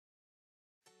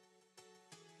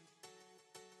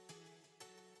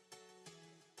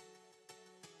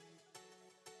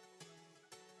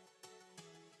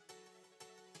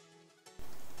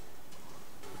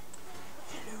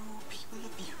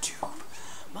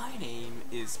name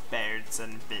is Birds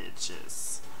and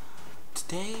Bitches.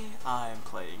 Today I'm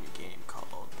playing a game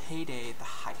called Payday The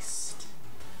Heist.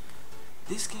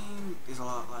 This game is a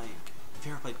lot like, if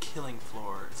you ever played Killing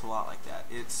Floor, it's a lot like that.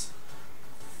 It's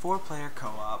 4-player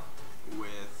co-op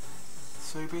with,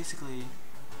 so you're basically,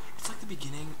 it's like the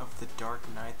beginning of The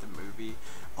Dark Knight, the movie.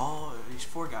 All these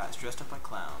 4 guys dressed up like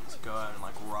clowns go out and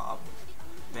like rob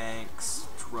banks,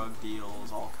 drug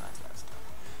deals, all kinds of that stuff.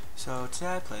 So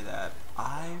today I play that.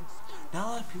 Not a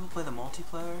lot of people play the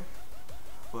multiplayer,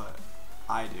 but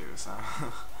I do, so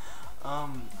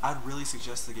I'd really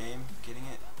suggest the game, getting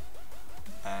it,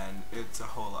 and it's a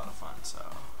whole lot of fun. So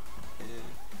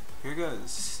here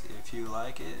goes. If you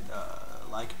like it,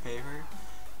 like a favor,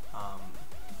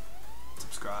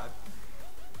 subscribe,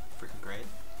 freaking great,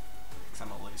 because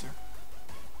I'm a loser,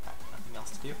 I have nothing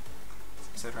else to do,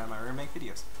 sit around my room and make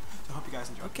videos. So I hope you guys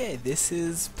enjoy. Okay, this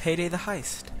is Payday the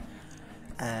Heist,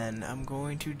 and I'm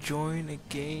going to join a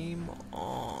game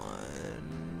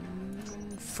on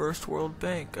First World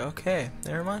Bank. Okay,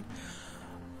 never mind.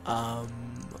 I'm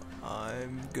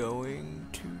going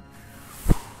to,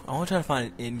 I want to try to find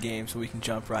an in-game so we can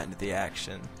jump right into the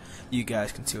action. You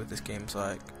guys can see what this game's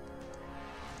like.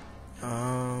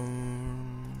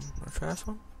 Wanna try this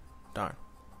one? Darn.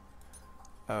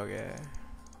 Okay.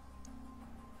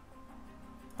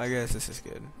 I guess this is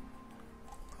good.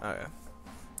 Okay.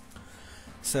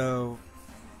 So,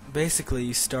 basically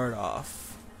you start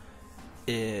off,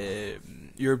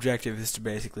 your objective is to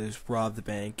basically just rob the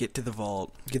bank, get to the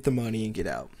vault, get the money, and get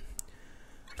out.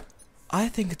 I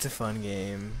think it's a fun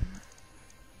game.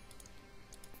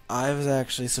 I was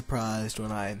actually surprised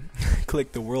when I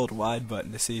clicked the worldwide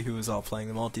button to see who was all playing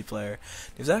the multiplayer.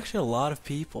 There's actually a lot of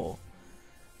people.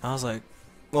 I was like,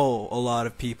 oh, a lot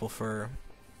of people for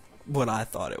what I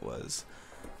thought it was.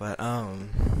 But,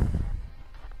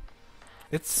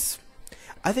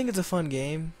 I think it's a fun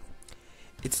game.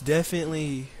 It's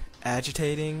definitely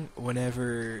agitating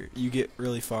whenever you get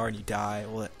really far and you die.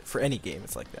 Well, for any game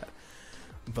it's like that.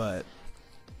 But,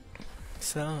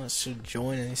 so, it should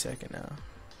join any second now.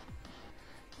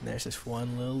 And there's this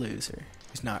one little loser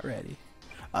who's not ready.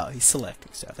 Oh, he's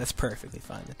selecting stuff. That's perfectly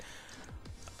fine then.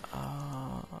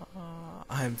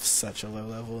 I'm such a low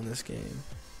level in this game.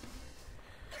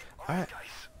 Alright.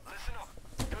 Listen up.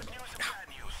 Good news and bad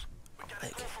news. We got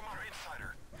a call from our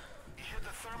insider. He hit the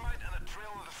thermite and a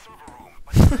drill in the server room,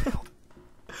 but he failed.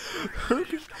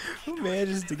 Who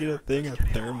manages to get a thing of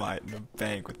thermite in a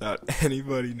bank without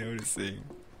anybody noticing?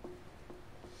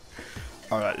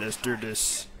 Alright, let's do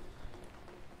this.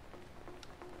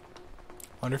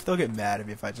 Wonder if they'll get mad at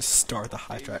me if I just start the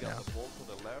heist right now.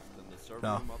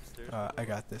 No. I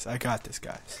got this. I got this,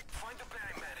 guys. Find the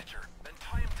bank manager, then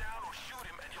tie him down or shoot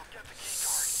him and you'll get the key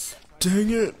card. Dang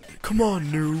it! Come on,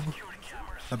 noob.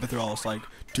 I bet they're all just like,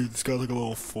 dude, this guy's like a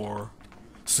level 4.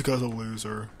 This guy's a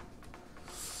loser.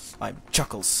 I'm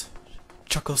Chuckles.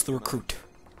 Chuckles the recruit.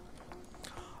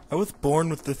 I was born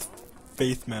with this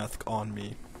faith mask on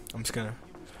me. I'm just gonna...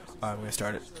 Alright, I'm gonna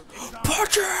start it.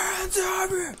 Put your hands on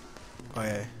me!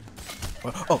 Okay.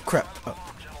 Oh, crap. Oh,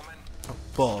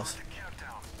 balls.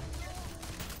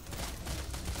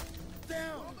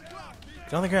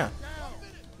 Get on the ground.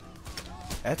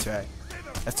 That's right.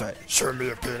 That's right. Show me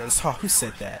your penis. Oh, who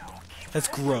said that? That's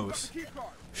gross.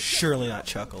 Surely not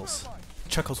Chuckles.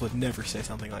 Chuckles would never say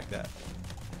something like that.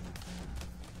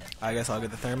 I guess I'll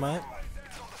get the thermite.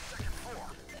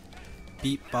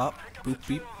 Beep, bop, boop,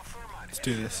 beep. Let's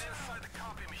do this.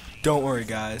 Don't worry,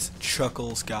 guys.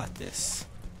 Chuckles got this.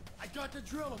 I got the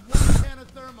drill of 1 can of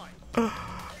thermite.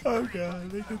 Oh god,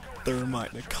 they got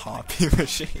thermite in a copy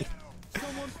machine.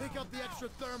 Someone pick up the extra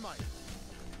thermite.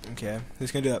 Okay,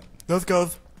 who's gonna do that? Nose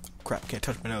goes. Crap, can't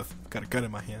touch my nose. Got a gun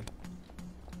in my hand.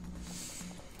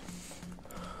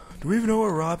 Do we even know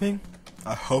what we're robbing?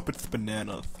 I hope it's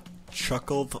bananas.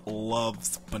 Chuckles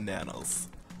loves bananas.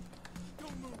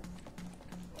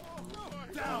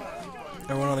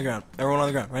 Everyone on the ground. Everyone on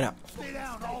the ground, right now. Stay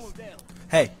down, all of them.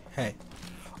 Hey, hey.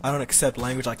 I don't accept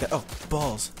language like that. Oh,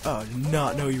 balls. Oh, I did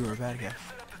not know you were a bad guy.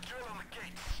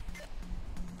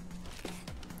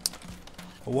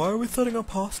 Why are we setting up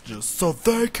hostages? So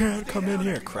they can't come in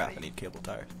here. Crap, I need cable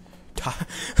tires.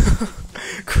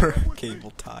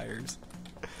 Cable tires.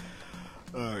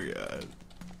 Oh god.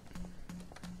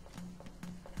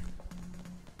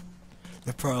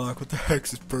 They're probably like, what the heck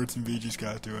is this Birds and VG's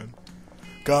guy doing?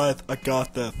 Guys, I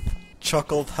got this.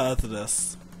 Chuckles has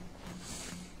this.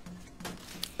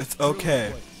 It's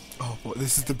okay. Oh boy,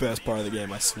 this is the best part of the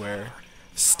game, I swear.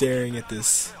 Staring at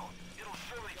this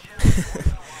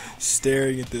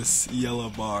staring at this yellow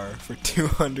bar for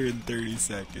 230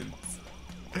 seconds.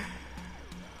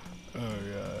 Oh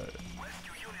god.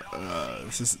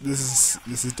 this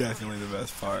is definitely the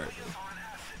best part.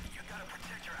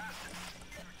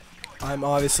 I'm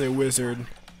obviously a wizard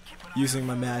using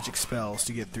my magic spells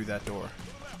to get through that door.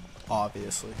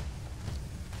 Obviously.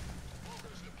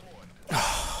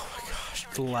 Oh my gosh,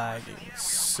 it's lagging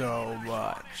so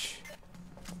much.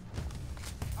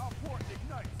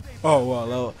 Oh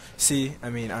well, see,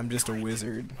 I mean, I'm just a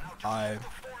wizard. I've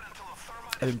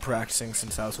been practicing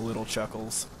since I was a little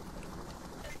Chuckles.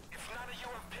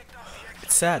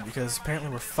 It's sad because apparently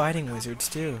we're fighting wizards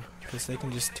too, because they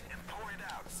can just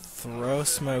throw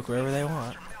smoke wherever they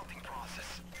want.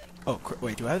 Oh,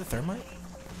 wait, do I have the thermite?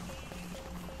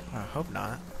 I hope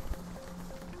not.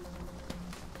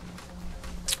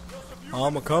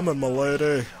 I'm a-coming, my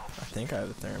lady. I think I have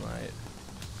the thermite.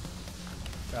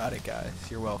 Got it, guys.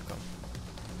 You're welcome.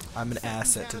 I'm an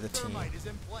asset to the team.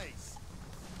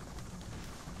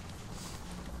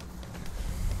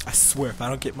 I swear, if I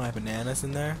don't get my bananas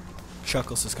in there,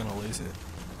 Chuckles is gonna lose it.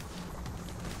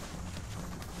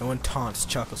 No one taunts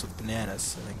Chuckles with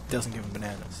bananas and then doesn't give him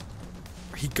bananas.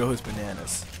 Or he goes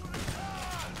bananas.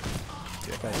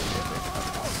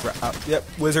 Yep,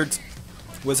 wizards.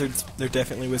 Wizards. They're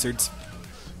definitely wizards.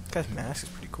 This guy's mask is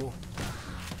pretty cool. I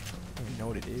don't even know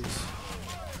what it is.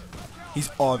 He's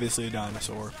obviously a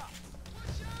dinosaur.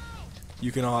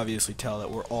 You can obviously tell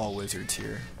that we're all wizards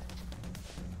here.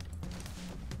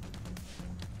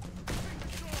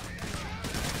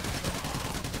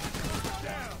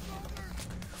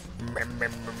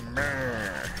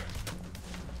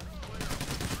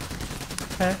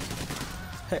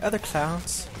 Hey, other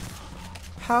clowns.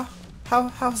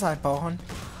 How's I born?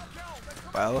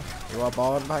 Well, you are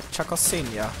born by Chuckles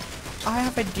Senior. I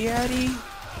have a daddy.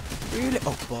 Really?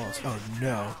 Oh, balls. Oh,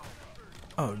 no.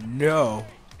 Oh, no.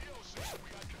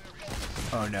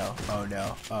 Oh, no. Oh,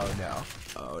 no. Oh, no.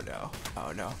 Oh, no.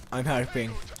 Oh, no. I'm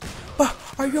hoping. But,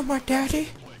 are you my daddy?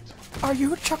 Are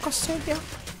you Chuckles Senior?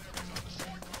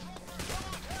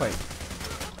 Wait.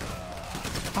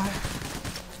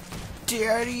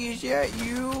 Daddy, is that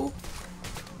you?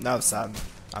 No, son.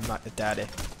 I'm not your daddy.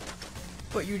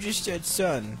 But you just said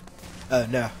son. Oh,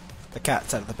 no. The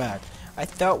cat's out of the bag. I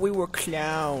thought we were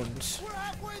clowns.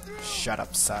 Shut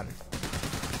up, son.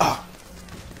 Oh!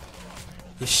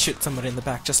 You shot somebody in the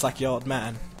back just like your old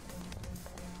man.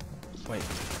 Wait.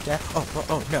 Dad?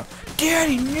 Oh, no.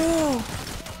 Daddy, no!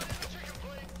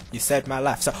 You saved my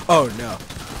life, so. Oh, no.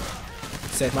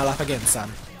 Saved my life again,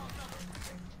 son.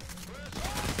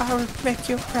 I will make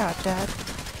you proud, Dad.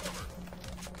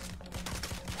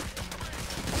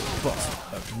 Boss.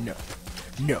 Oh, no.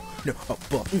 No. Oh,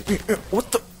 boss.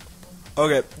 What the?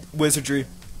 Okay, wizardry.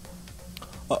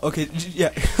 Okay,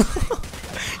 yeah.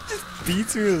 Just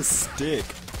beats me with a stick.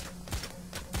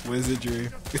 Wizardry.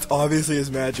 It's obviously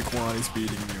his magic wand he's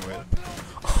beating me with.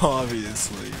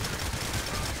 Obviously.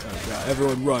 Oh god,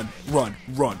 everyone run.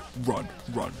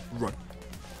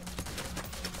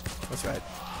 That's right.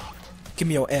 Give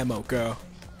me your ammo, girl.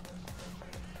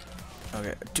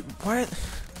 Okay, what?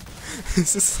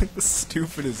 This is like the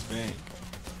stupidest thing.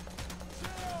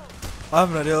 I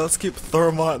have an idea, let's keep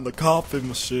thermite in the copy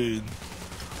machine.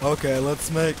 Okay,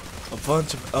 let's make a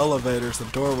bunch of elevators and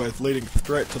doorways leading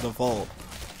straight to the vault.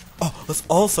 Oh, let's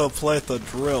also place a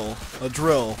drill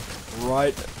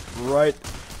right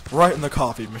in the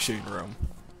coffee machine room.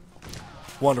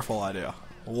 Wonderful idea.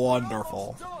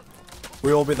 Wonderful.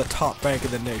 We will be the top bank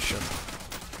in the nation.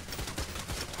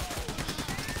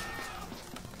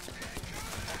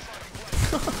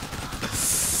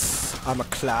 I'm a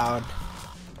clown.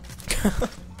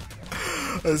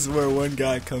 I swear one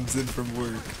guy comes in from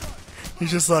work.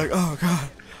 He's just like, oh god,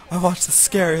 I watched the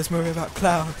scariest movie about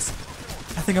clowns.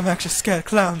 I think I'm actually scared of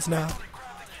clowns now.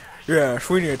 Yes,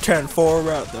 we need a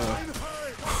 10-4 at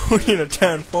the... We need a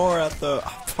 10-4 at the...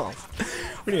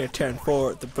 We need a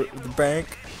 10-4 at the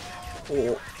bank.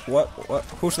 Oh, what?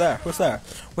 Who's there?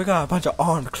 We got a bunch of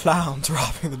armed clowns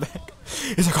robbing the bank.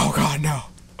 He's like, oh god, no.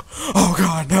 Oh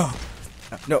god, no.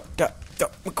 No,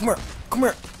 come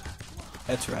here.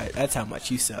 That's right, that's how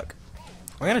much you suck.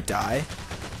 Am I gonna die?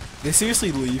 They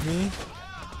seriously leave me?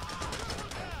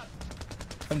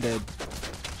 I'm dead.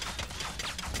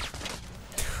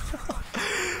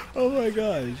 Oh my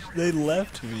gosh, they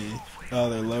left me. Oh,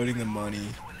 they're loading the money.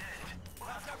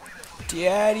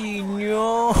 Daddy,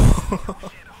 no!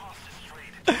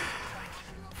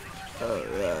 Oh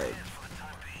god.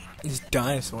 This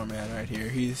dinosaur man right here,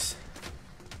 he's...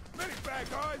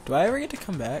 Do I ever get to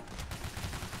come back?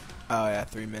 Oh yeah,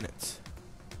 3 minutes.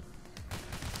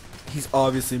 He's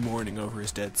obviously mourning over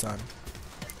his dead son.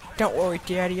 Don't worry,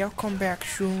 Daddy, I'll come back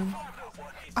soon.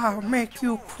 I'll make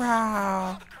you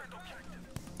proud.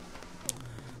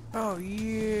 Oh,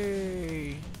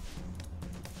 yay.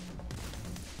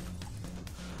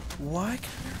 Why can't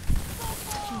I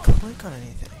fucking click on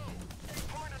anything?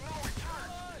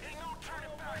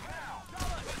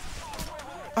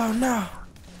 Oh no!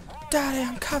 Daddy,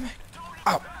 I'm coming!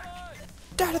 Oh!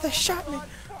 Daddy, they shot me!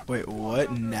 Wait,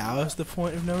 what? Now is the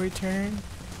point of no return?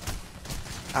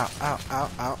 Ow, ow, ow,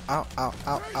 ow, ow, ow,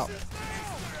 ow, ow.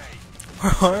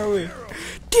 Where are we?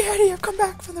 Daddy, I've come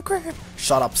back from the grave!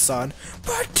 Shut up, son.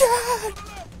 But Dad!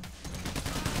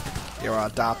 You're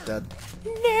adopted.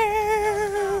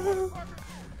 No!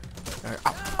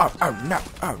 Oh no!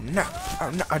 Oh no! Oh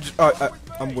no!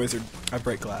 I'm wizard. I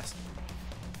break glass.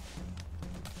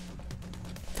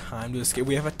 Time to escape.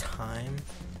 We have a time.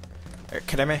 Are you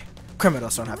kidding me?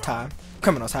 Criminals don't have time.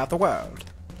 Criminals have the world.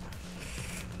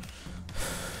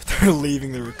 They're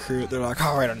leaving the recruit. They're like,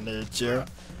 oh, I don't need you.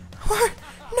 What?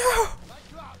 No!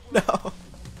 No!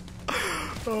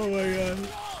 Oh my god.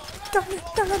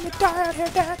 Don't let me die out here,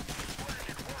 Dad.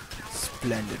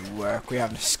 Splendid work. We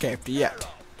haven't escaped yet.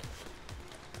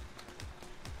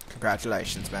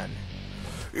 Congratulations, man.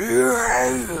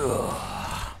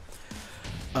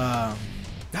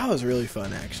 That was really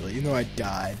fun, actually, even though I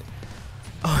died.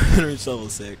 Oh, I reached level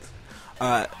 6.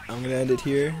 Alright, I'm gonna end it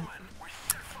here.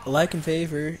 Like and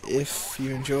favor if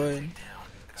you enjoyed.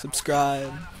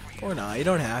 Subscribe. Or not, you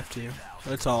don't have to.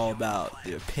 It's all about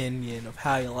the opinion of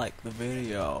how you like the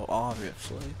video,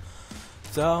 obviously.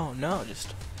 So, no,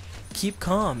 just keep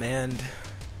calm and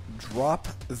drop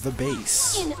the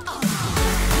bass.